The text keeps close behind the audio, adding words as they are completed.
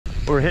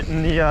We're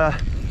hitting the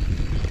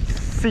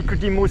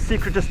most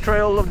secretest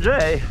trail of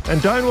Jay.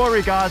 And don't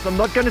worry guys, I'm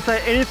not going to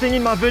say anything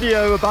in my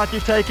video about you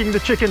taking the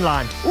chicken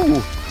line.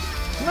 Ooh,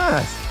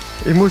 nice.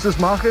 Ich muss es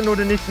machen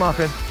oder nicht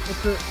machen.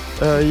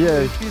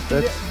 Yeah,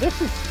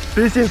 this is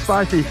bisschen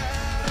spicy.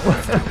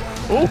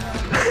 Oh.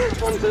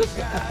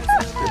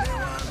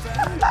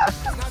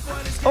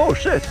 Oh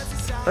shit,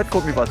 that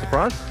caught me by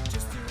surprise.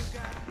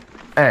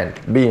 And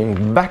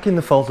being back in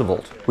the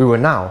Pfälzerwald, we were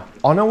now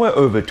on our way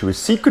over to a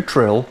secret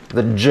trail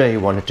that Jay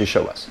wanted to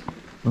show us.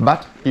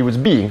 But he was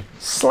being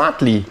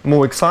slightly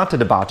more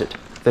excited about it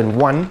than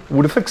one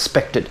would have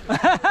expected.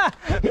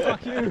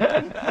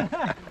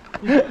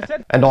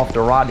 And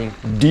after riding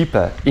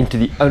deeper into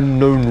the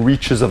unknown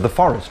reaches of the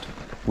forest,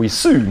 we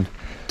soon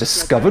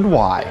discovered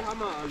why.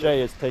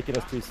 Jay has taken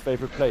us to his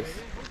favorite place,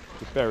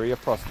 to bury a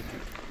prostitute.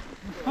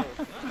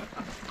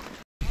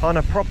 On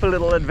a proper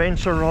little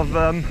adventure of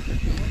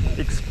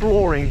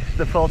exploring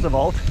the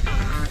Pfälzerwald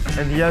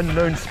and the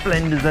unknown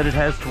splendors that it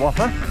has to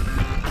offer.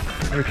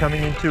 We're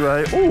coming into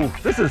a... Oh,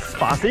 this is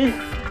spicy.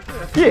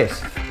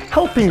 Yes,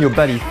 helping your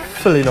buddy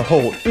fill in a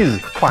hole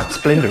is quite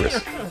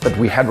splendorous, but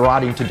we had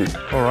riding to do.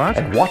 All right.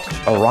 And what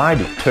a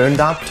ride it turned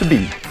out to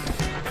be.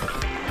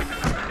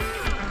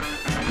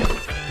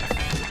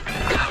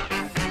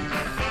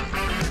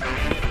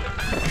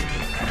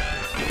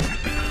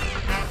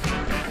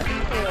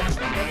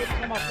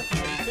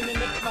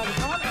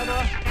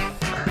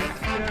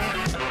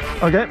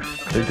 Okay,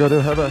 we've got to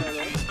have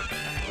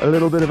a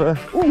little bit of a...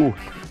 Ooh,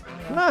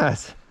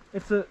 nice.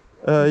 It's a...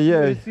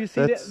 yeah, you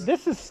see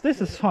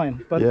this is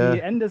fine, but yeah.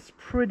 the end is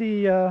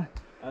pretty...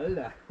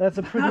 that's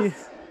a pretty...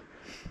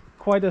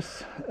 quite a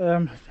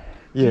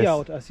yes.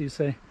 out, as you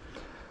say.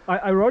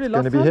 I rode it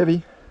last time. It's going to be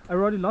heavy. I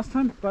rode it last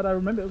time, but I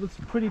remember it was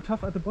pretty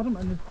tough at the bottom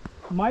and it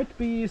might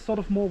be sort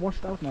of more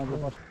washed out now.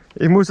 But...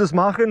 Ich muss es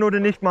machen oder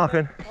nicht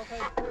machen.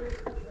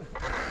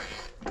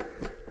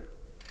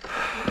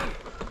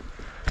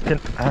 Okay.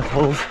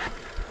 Assholes.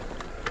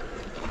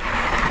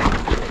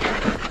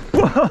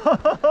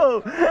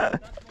 Whoa!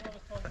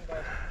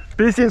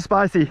 Bisschen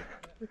spicy.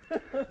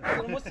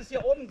 Du musst es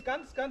hier oben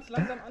ganz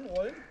langsam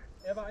anrollen.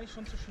 Er war eigentlich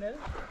schon zu schnell.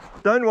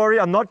 Don't worry,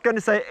 I'm not going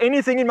to say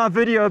anything in my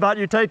video about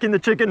you taking the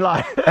chicken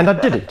line. And I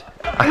did it.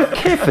 I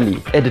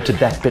carefully edited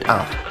that bit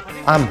out.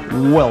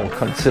 I'm well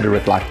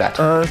considerate like that.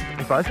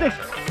 Ich weiß nicht.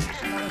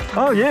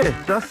 Oh yeah,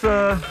 das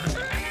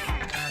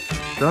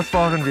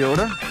waren wir,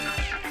 oder?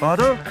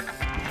 Bartho?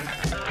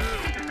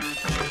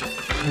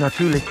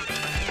 Natürlich.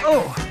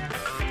 Oh!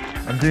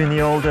 I'm doing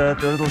the old, the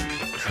little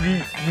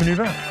tree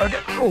maneuver. Okay.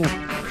 Oh,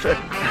 shit.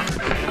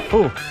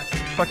 Oh,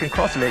 fucking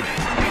cross leg.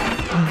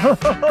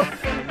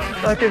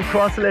 Fucking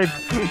cross leg.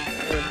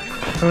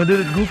 I did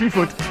it goofy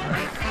foot.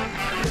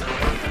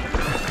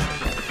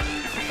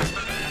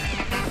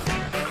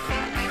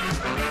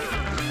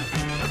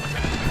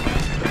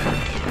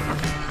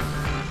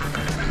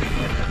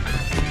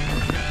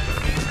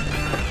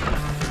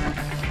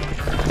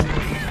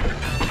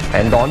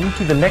 And on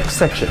to the next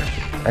section.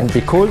 And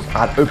because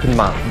I'd opened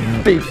my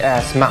big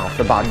ass mouth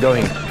about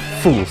going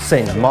full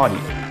Saint Marty,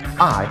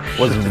 I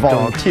was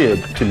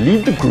volunteered to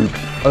lead the group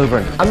over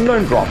an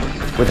unknown drop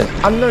with an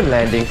unknown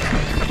landing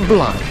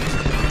blind.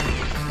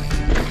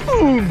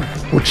 Boom!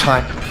 Which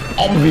I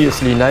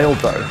obviously nailed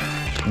though.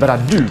 But I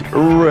do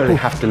really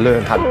have to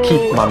learn how to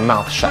keep my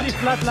mouth shut. Pretty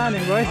flat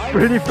landing, right?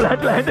 Pretty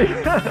flat landing.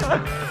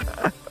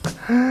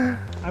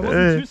 I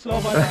wasn't too slow,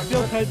 but I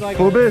still felt like...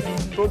 Probier's.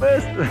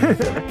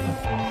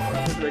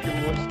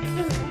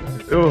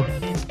 Oh.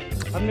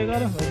 Haben wir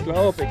gerade? Ich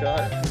glaube,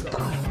 egal.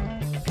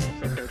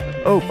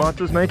 Oh,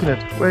 Bartho's making it.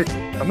 Wait,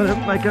 I'm gonna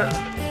make a...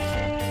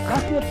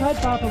 Lass dir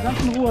Zeit, Bartho, ganz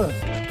in Ruhe.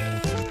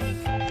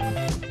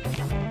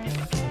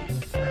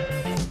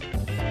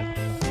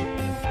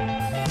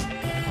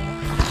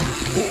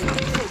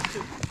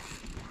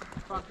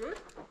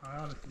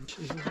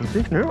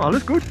 No,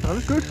 alles gut,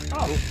 alles gut.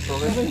 Oh,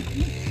 sorry.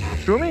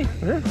 Stormy?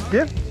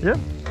 Yeah, yeah.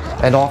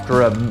 And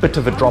after a bit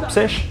of a drop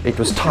sesh, it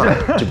was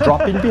time to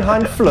drop in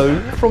behind Flo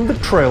from the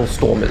Trail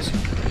Stormers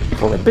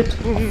for a bit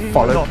of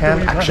follow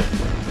cam action.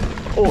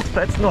 Oh,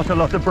 that's not a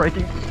lot of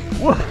braking.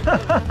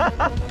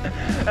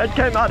 That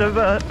came out of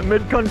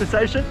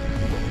mid-conversation.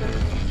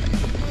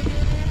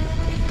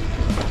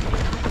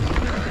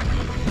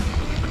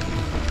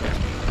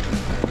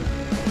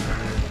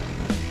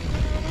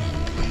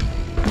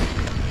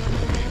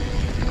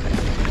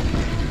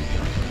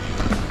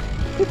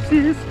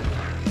 Oopsies.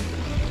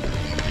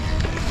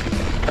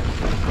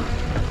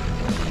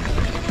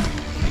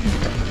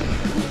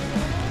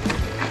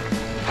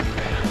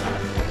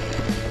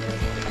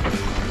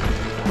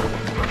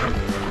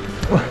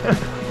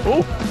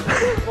 Oh!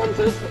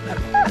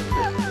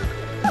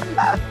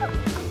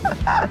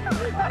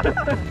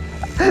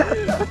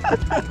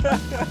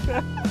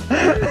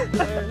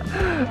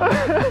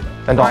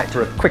 And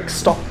after a quick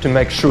stop to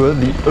make sure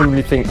the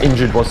only thing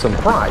injured was some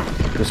pride,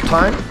 it was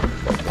time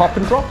for a pop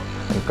and drop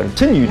and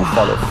continue to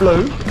follow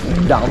Flo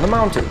down the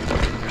mountain.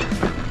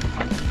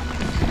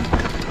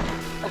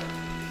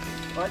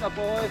 Weiter,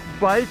 Boys.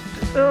 Weit,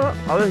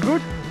 alles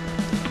gut.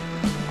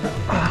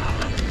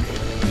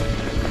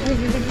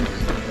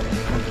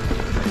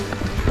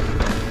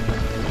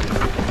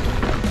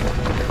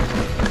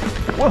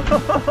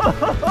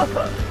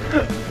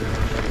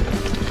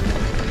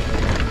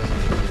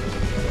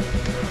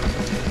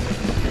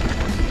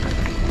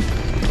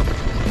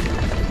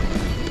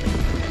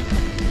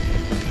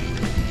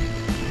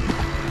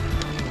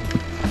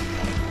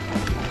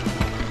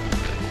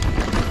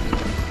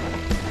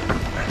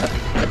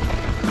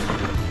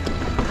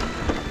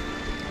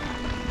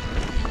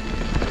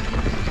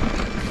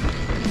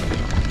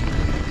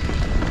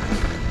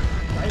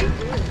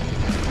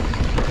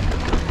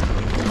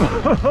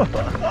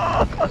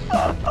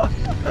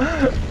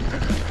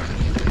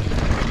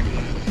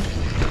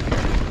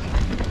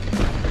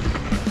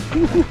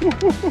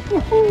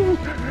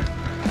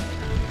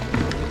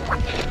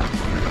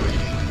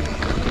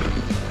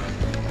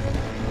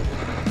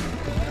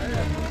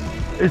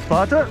 Ist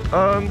Bartho?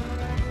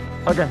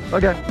 Okay,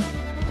 okay.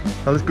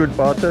 Alles gut,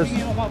 Bartho. Ich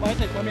gehe noch mal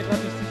weiter, ich war mir gerade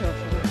nicht sicher.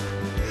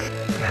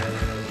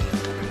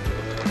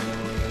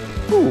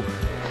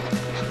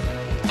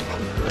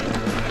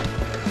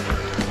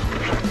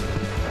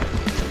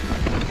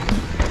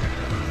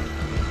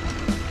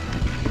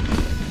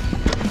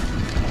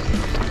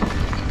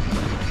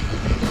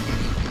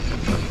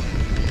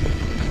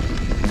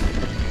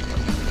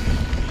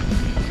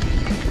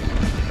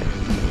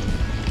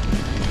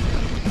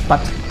 But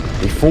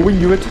before we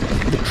knew it,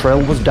 the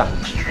trail was done,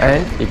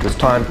 and it was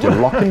time to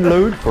lock and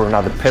load for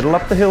another pedal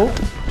up the hill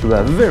to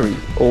a very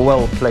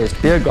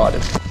well-placed beer garden,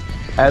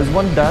 as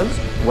one does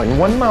when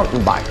one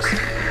mountain bikes.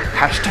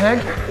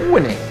 Hashtag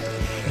winning.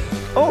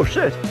 Oh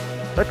shit,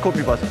 that caught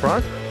me by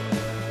surprise.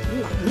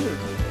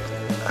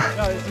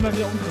 Ja, jetzt sind wir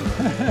wieder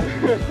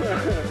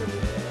unten.